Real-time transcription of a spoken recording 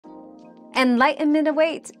Enlightenment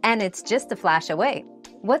awaits, and it's just a flash away.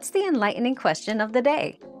 What's the enlightening question of the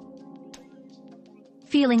day?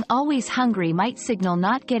 Feeling always hungry might signal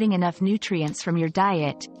not getting enough nutrients from your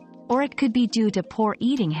diet, or it could be due to poor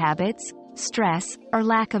eating habits, stress, or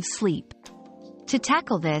lack of sleep. To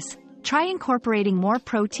tackle this, try incorporating more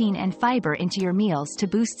protein and fiber into your meals to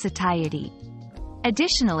boost satiety.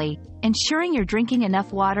 Additionally, ensuring you're drinking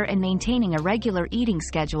enough water and maintaining a regular eating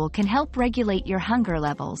schedule can help regulate your hunger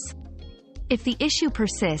levels. If the issue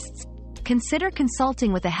persists, consider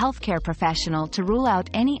consulting with a healthcare professional to rule out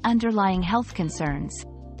any underlying health concerns.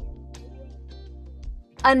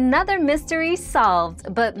 Another mystery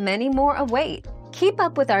solved, but many more await. Keep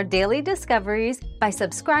up with our daily discoveries by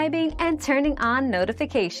subscribing and turning on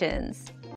notifications.